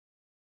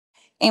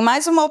Em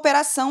mais uma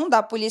operação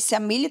da Polícia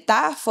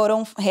Militar,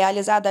 foram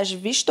realizadas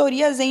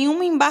vistorias em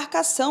uma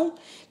embarcação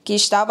que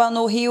estava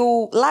no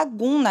rio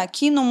Laguna,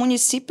 aqui no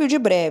município de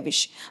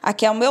Breves.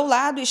 Aqui ao meu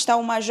lado está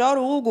o Major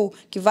Hugo,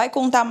 que vai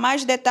contar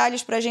mais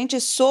detalhes para a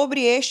gente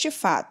sobre este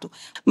fato.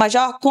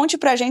 Major, conte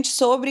para a gente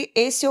sobre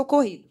esse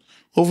ocorrido.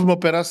 Houve uma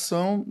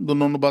operação do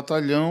 9º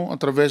Batalhão,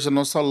 através da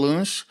nossa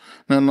lancha,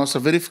 nossa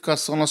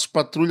verificação, nossa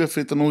patrulha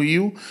feita no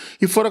rio,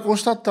 e fora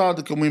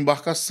constatado que uma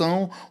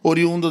embarcação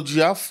oriunda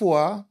de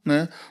Afuá,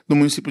 do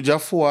município de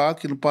Afuá,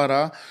 aqui no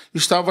Pará,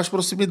 estava às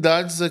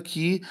proximidades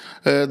aqui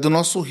do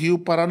nosso rio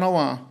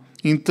Paranauá.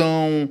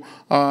 Então,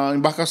 a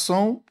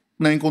embarcação,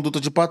 em conduta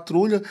de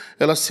patrulha,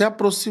 ela se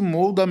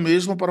aproximou da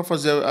mesma para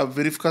fazer a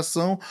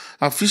verificação,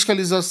 a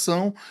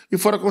fiscalização, e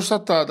fora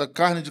constatada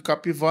carne de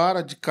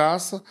capivara, de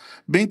caça,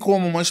 bem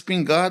como uma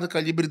espingarda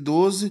calibre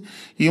 12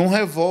 e um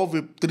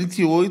revólver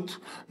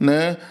 38,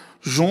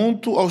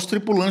 junto aos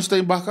tripulantes da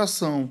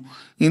embarcação.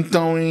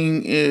 Então,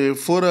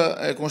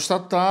 fora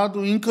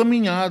constatado e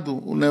encaminhado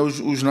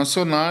os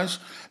nacionais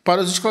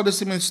para os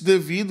esclarecimentos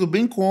devidos,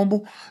 bem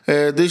como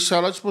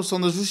deixá-lo à disposição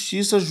da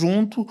Justiça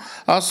junto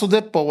à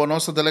SUDEPOL, a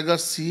nossa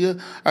delegacia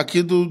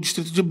aqui do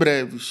Distrito de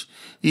Breves.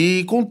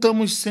 E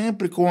contamos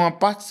sempre com a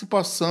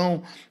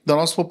participação da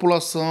nossa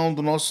população,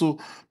 do nosso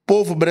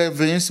povo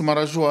brevense,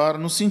 marajoara,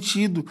 no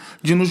sentido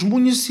de nos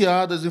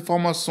municiar das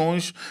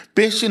informações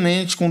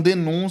pertinentes, com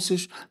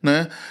denúncias,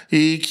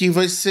 e que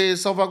vai ser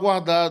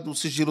salvaguardado o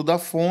sigilo da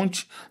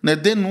fonte,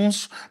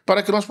 denúncias,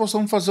 para que nós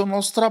possamos fazer o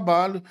nosso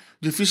trabalho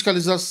de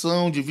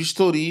fiscalização, de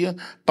vistoria,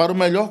 para o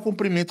melhor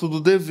cumprimento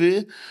do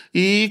dever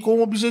e com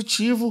o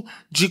objetivo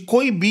de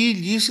coibir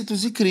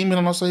ilícitos e crimes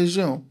na nossa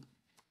região.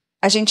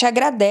 A gente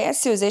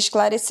agradece os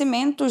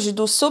esclarecimentos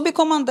do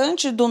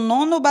subcomandante do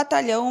 9º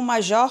Batalhão,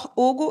 Major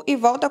Hugo, e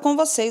volta com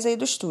vocês aí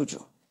do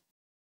estúdio.